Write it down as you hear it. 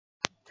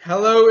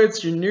Hello,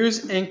 it's your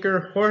news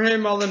anchor, Jorge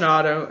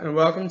Maldonado, and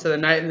welcome to the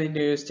nightly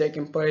news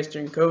taking place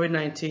during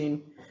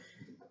COVID-19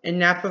 in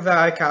Napa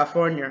Valley,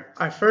 California.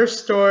 Our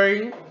first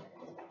story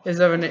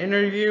is of an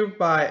interview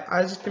by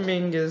Isaac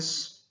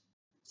Dominguez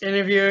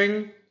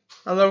interviewing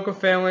a local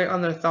family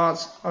on their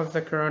thoughts of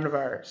the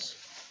coronavirus.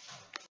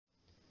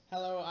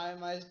 Hello,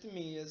 I'm Isaac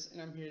Dominguez,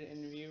 and I'm here to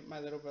interview my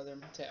little brother,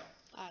 Mateo.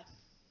 Hi.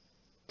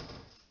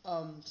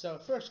 So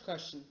first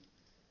question,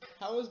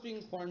 how is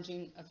being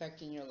quarantined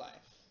affecting your life?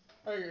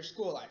 Or your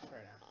school life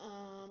right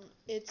now?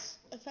 It's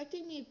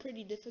affecting me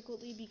pretty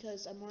difficultly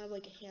because I'm more of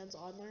like a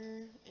hands-on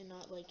learner and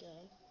not like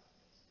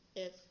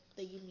if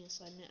they give me an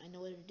assignment, I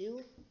know what to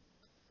do.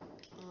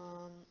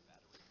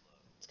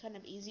 It's kind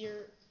of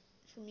easier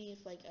for me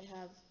if like I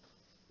have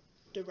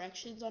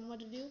directions on what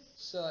to do.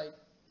 So like,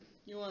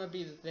 you want to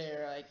be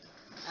there, like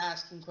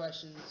asking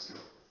questions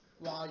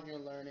while you're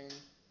learning,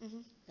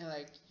 Mhm. and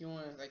like you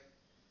want to like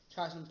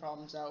try some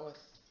problems out with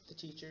the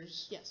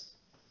teachers. Yes.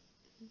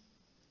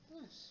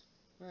 Nice.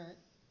 All right.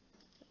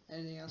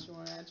 Anything else you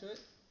want to add to it?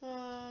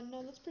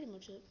 No, that's pretty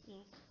much it.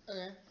 Yeah.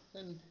 Okay.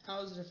 Then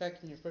how is it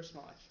affecting your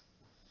personal life?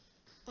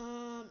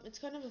 It's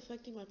kind of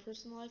affecting my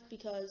personal life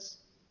because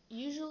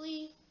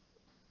usually,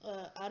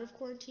 out of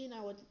quarantine,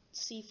 I would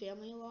see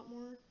family a lot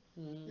more.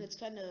 Mm-hmm. And it's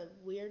kind of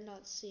weird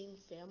not seeing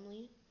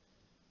family.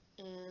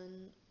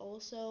 And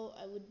also,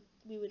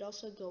 we would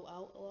also go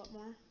out a lot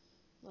more,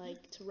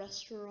 like to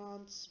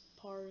restaurants,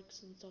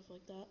 parks, and stuff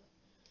like that,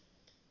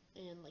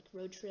 and like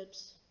road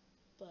trips.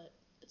 But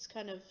it's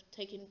kind of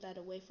taking that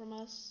away from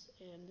us,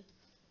 and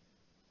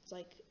it's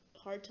like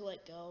hard to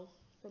let go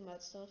from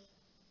that stuff.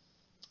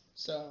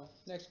 So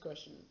next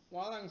question: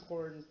 while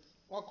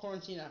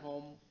quarantine at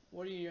home,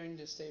 what are you doing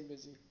to stay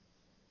busy?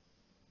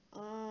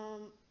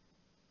 Um,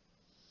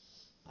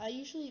 I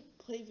usually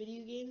play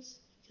video games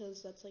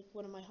because that's like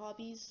one of my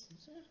hobbies.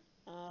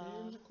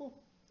 Video games are cool.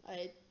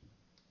 I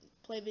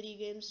play video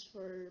games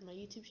for my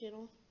YouTube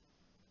channel,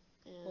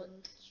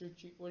 and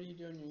What do you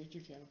do on your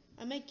YouTube channel?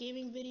 I make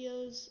gaming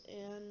videos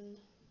and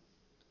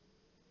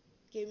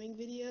gaming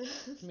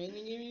videos.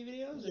 Mainly gaming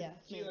videos? Yeah. Or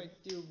do you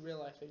like do real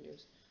life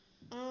videos?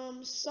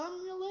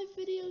 Some real life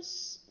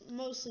videos,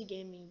 mostly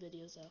gaming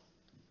videos though.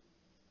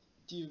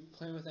 Do you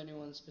play with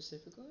anyone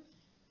specifically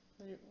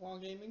while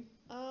gaming?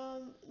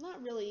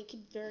 Not really. It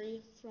could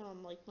vary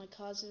from like my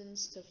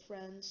cousins to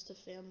friends to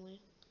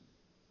family.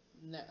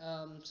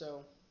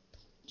 So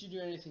do you do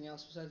anything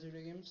else besides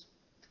video games?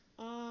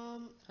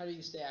 How do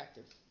you stay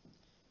active?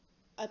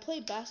 I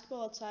play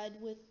basketball outside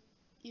with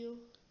you,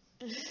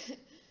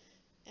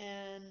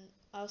 and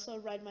I also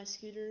ride my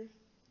scooter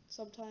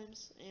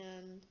sometimes,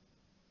 and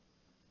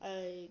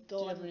I go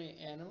Do you on. have any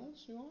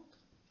animals you walk?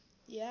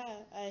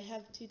 Yeah, I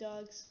have two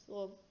dogs.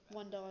 Well,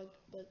 one dog,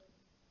 but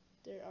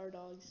they're our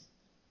dogs.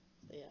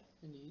 So yeah.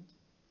 Indeed.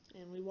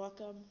 And we walk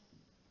them.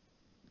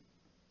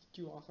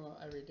 Do you walk them out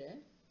every day?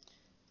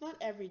 Not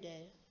every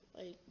day,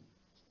 like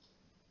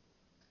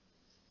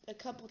a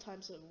couple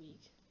times a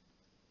week.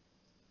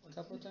 A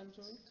couple of times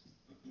a week?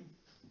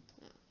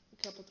 Yeah,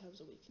 a couple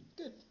times a week.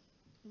 Good.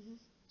 Mhm.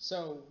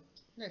 So,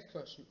 next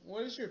question.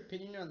 What is your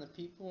opinion on the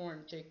people who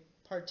aren't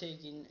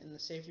partaking in the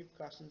safety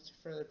precautions to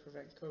further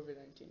prevent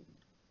COVID-19?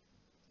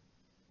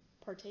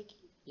 Partaking?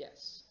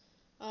 Yes.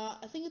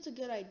 I think it's a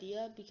good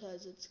idea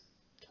because it's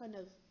kind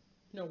of.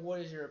 No, what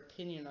is your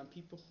opinion on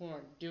people who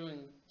aren't doing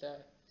the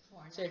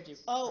safety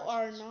precautions? Oh,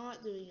 are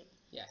not doing it.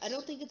 Yes. I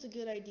don't think it's a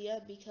good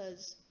idea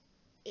because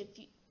if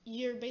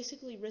you're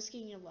basically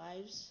risking your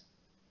lives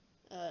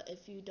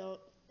if you don't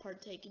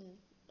partake in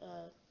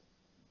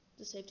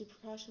the safety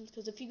precautions.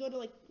 Because if you go to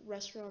like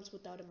restaurants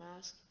without a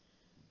mask,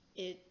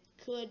 you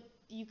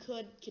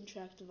could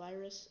contract the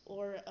virus,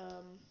 or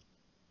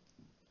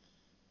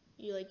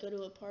you like go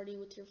to a party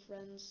with your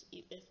friends.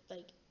 If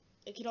like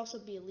it could also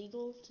be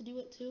illegal to do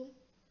it too.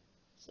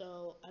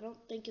 So I don't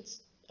think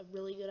it's a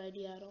really good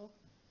idea at all.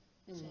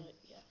 So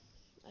yeah,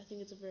 I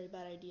think it's a very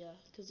bad idea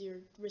because you're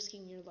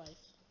risking your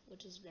life,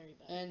 which is very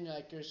bad. And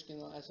like you're risking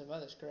the lives of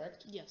others,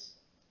 correct? Yes.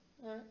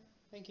 All right.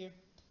 Thank you.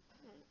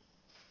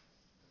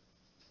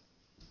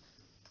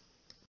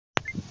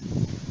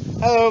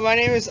 Hello, my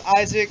name is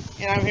Isaac,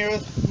 and I'm here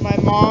with my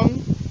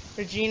mom,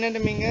 Regina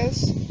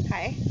Dominguez.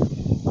 Hi.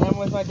 And I'm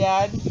with my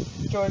dad,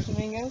 Jorge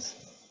Dominguez.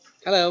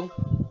 Hello.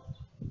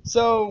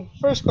 So,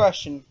 first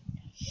question.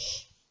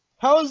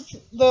 How is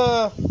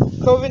the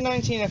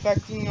COVID-19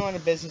 affecting you on a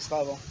business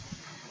level?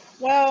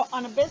 Well,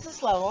 on a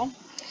business level,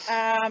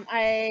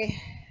 I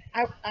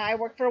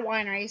work for a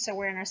winery, so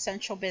we're an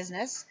essential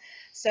business.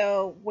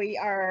 So we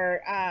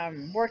are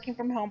working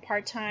from home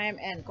part-time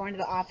and going to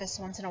the office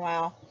once in a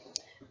while.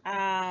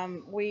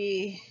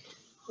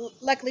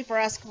 Luckily for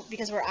us,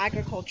 because we're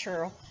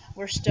agricultural,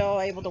 we're still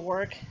able to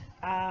work.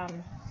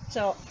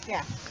 So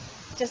yeah,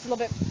 just a little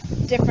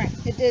bit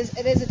different. It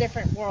is a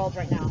different world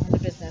right now on the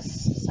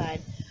business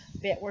side,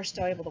 but we're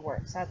still able to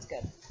work, so that's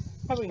good.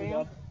 How about you,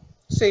 Dad?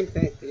 Same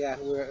thing. Yeah,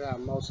 we're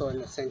also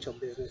an essential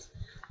business.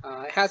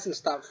 It hasn't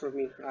stopped for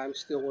me. I'm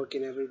still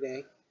working every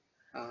day,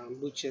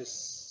 which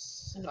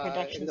is In the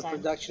production in the side.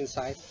 production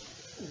side.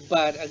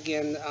 But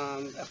again,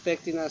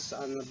 affecting us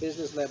on the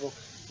business level,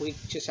 we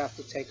just have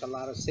to take a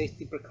lot of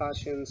safety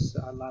precautions,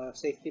 a lot of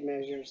safety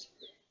measures,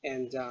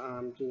 and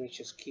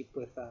just keep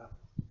with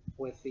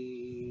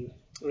the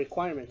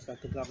requirements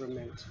that the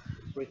government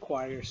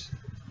requires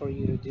for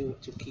you to do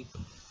to keep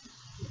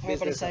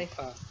Everybody business safe.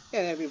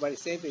 and everybody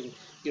safe and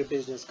your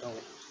business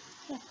going.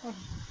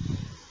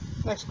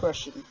 Next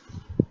question.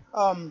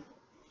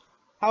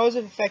 How is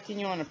it affecting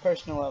you on a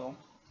personal level?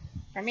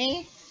 For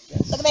me,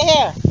 Yes. look at the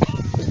hair,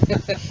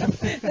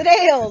 the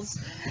nails,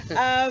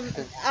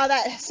 all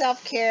that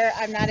self-care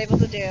I'm not able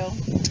to do,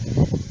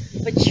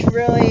 which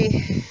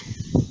really,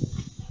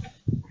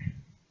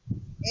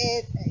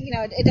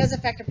 it does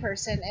affect a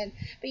person,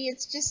 but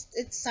it's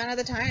sign of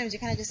the times. You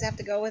kind of just have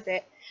to go with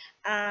it.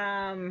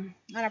 On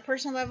a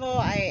personal level,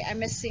 I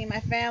miss seeing my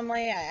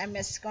family. I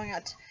miss going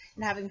out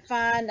and having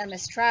fun. I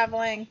miss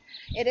traveling.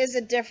 It is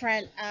a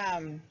different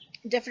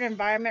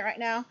environment right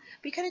now,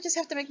 but you kind of just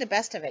have to make the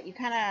best of it. You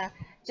kind of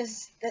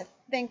just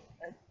thank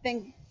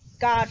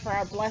God for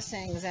our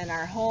blessings and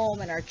our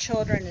home and our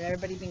children and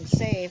everybody being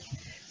safe.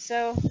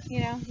 So you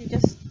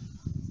just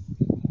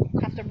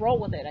have to roll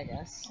with it, I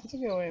guess. That's a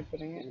good way of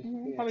putting it.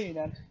 Yeah. How about you,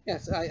 Dad?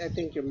 Yes, I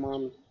think your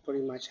mom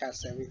pretty much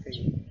has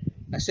everything.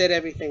 I said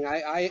everything.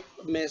 I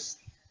miss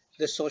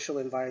the social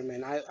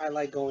environment. I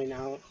like going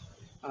out,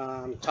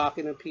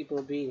 talking to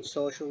people, being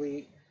social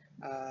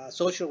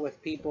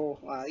with people,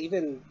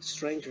 even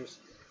strangers.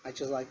 I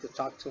just like to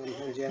talk to them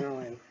in general,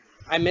 and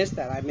I miss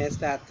that. I miss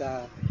that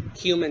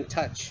human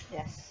touch.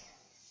 Yes.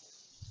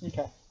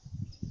 Okay.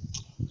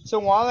 So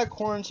while at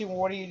quarantine,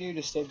 what do you do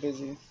to stay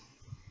busy?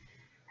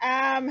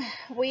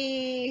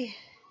 We've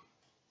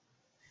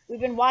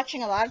been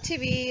watching a lot of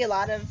TV, a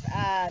lot of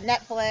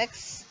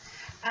Netflix.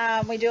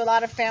 We do a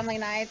lot of family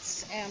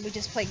nights, and we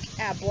just play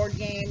board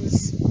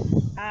games.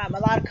 A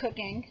lot of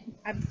cooking.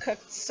 I've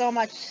cooked so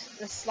much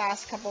this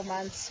last couple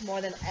months,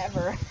 more than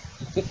ever.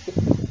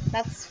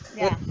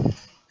 Yeah.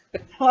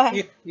 What?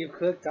 You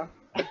cooked, huh?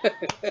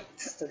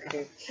 It's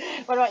okay.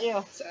 What about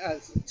you?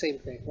 Same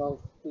thing.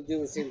 Well, we do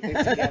the same thing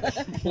together.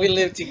 We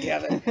live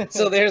together.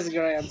 So there's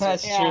your answer.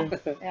 That's true.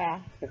 Yeah.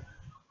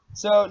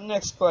 So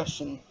next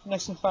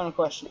and final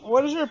question.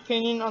 What is your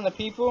opinion on the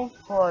people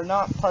who are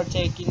not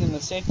partaking in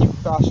the safety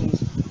precautions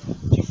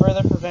to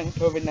further prevent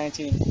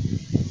COVID-19?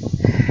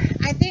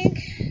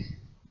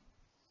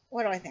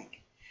 What do I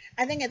think?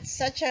 I think it's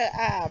such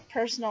a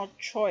personal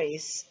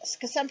choice,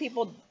 because some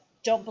people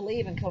don't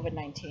believe in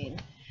COVID-19.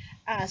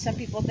 Some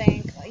people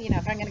think,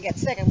 if I'm going to get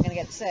sick, I'm going to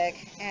get sick.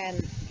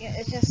 And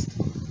it's just,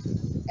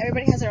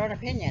 everybody has their own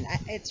opinion.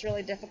 It's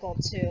really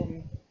difficult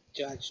to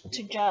Judge.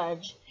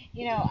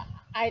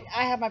 I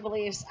have my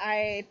beliefs.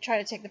 I try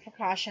to take the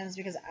precautions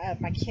because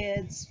of my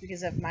kids,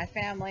 because of my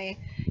family.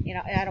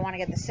 I don't want to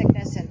get the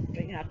sickness and,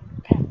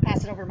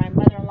 pass it over to my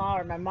mother-in-law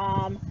or my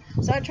mom.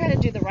 So I try to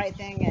do the right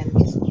thing and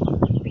just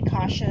be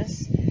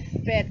cautious.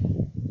 But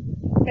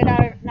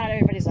not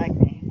everybody's like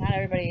me. Not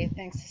everybody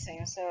thinks the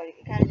same. So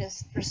you kind of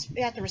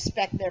you have to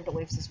respect their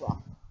beliefs as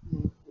well.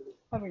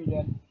 How about you,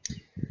 Dad?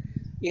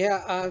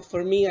 Yeah,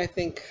 for me, I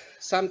think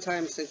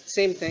sometimes it's the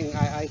same thing.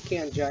 I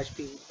can't judge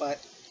people, but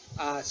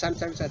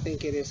sometimes I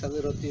think it is a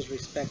little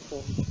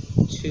disrespectful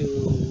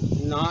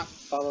to not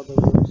follow the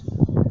rules,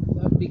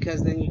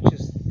 because then you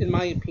just, in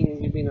my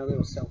opinion, you're being a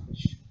little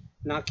selfish,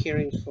 not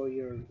caring for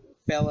your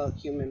fellow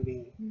human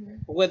being. Mm-hmm.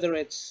 Whether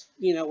it's,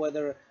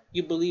 whether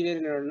you believe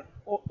in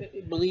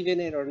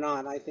it or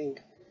not, I think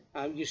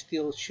you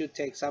still should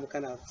take some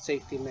kind of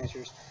safety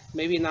measures.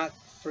 Maybe not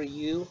for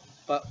you,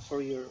 but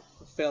for your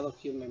fellow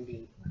human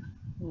being.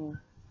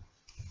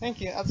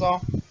 Thank you. That's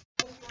all.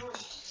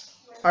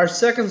 Our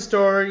second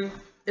story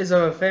is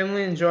of a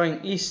family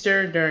enjoying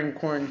Easter during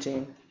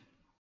quarantine.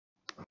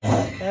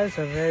 That is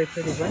a very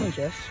pretty bunny,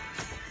 Jess.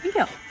 Thank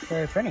you.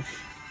 Very pretty.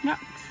 Yeah,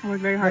 I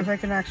worked very Looks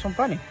like an actual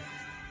bunny.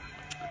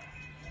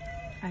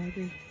 I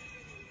agree.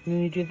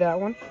 And you did that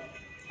one?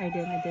 I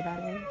did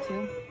that one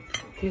too.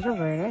 These are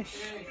very nice.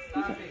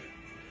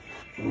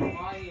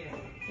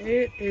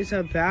 It is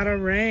about to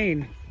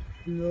rain.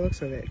 From the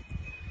looks of it.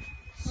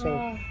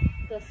 So,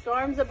 The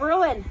storms are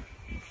brewing.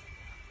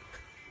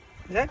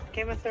 is that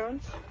Game of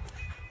Thrones?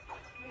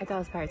 I thought it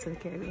was Pirates of the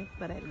Caribbean,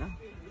 but I don't know.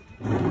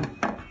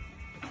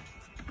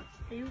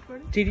 Are you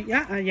recording?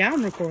 Yeah,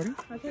 I'm recording.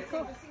 Okay,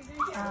 cool.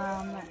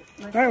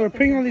 Alright, we're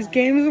putting all these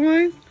games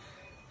away.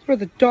 For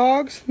the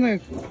dogs on the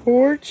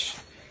porch.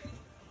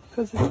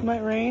 Because it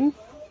might rain.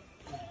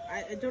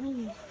 I don't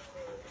even...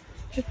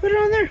 Just put it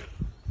on there.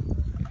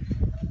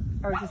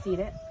 Or just eat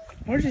it.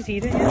 Or just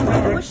eat it.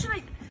 Yeah, What should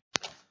I...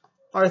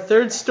 Our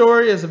third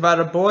story is about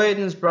a boy and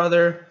his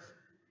brother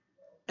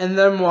and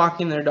them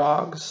walking their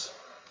dogs.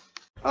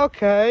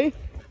 Okay,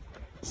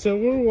 so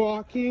we're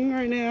walking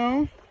right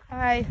now.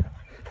 Hi.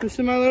 This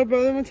is my little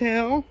brother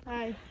Mateo.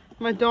 Hi.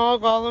 My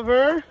dog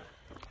Oliver.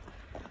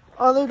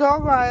 Other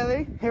dog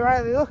Riley. Hey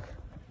Riley, look.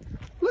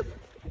 Look.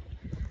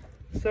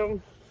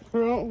 So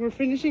we're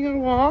finishing our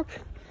walk.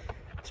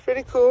 It's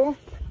pretty cool.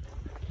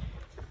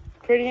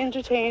 Pretty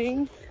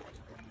entertaining.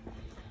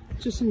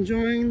 Just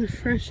enjoying the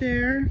fresh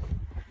air.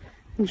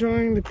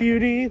 enjoying the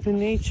beauty, the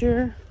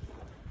nature.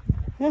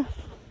 Yeah,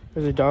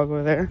 there's a dog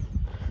over there.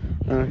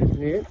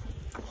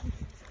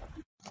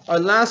 Our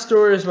last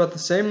story is about the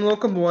same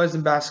local boys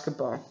in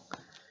basketball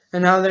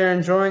and how they're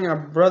enjoying a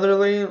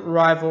brotherly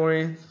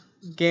rivalry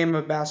game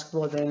of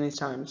basketball during these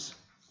times.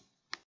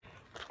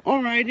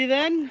 Alrighty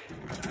then.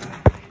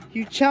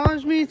 You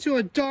challenged me to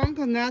a dunk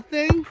on that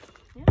thing?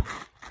 Yeah.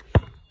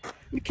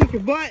 Let me kick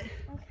your butt.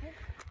 Okay.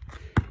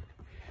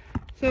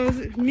 So is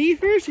it me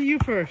first or you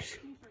first?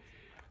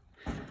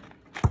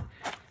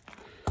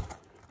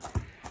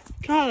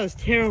 God, that was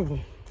terrible.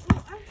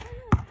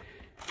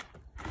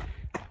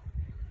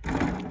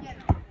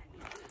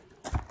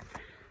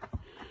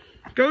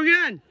 Go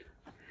again.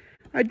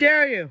 I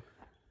dare you.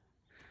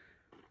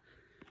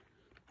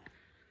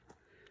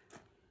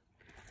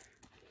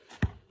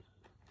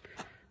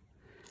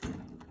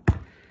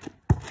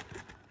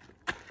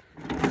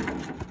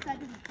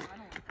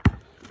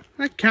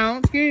 That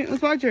counts.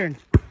 It's my turn.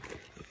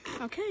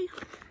 Okay.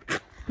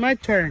 My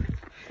turn.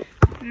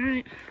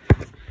 Alright.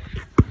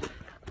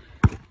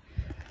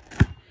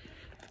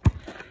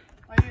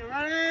 Are you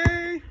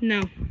ready?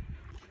 No.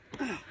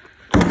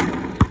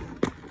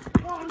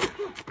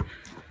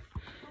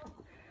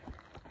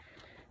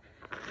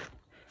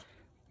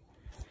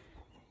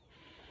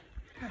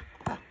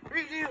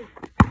 Review.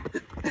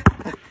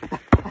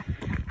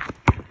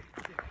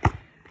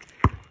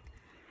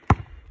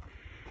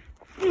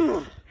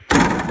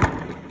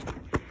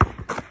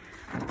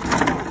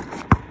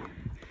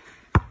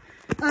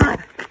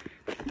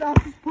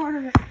 That was part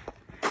of it.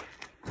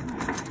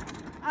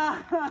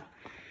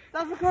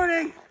 Stop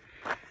recording.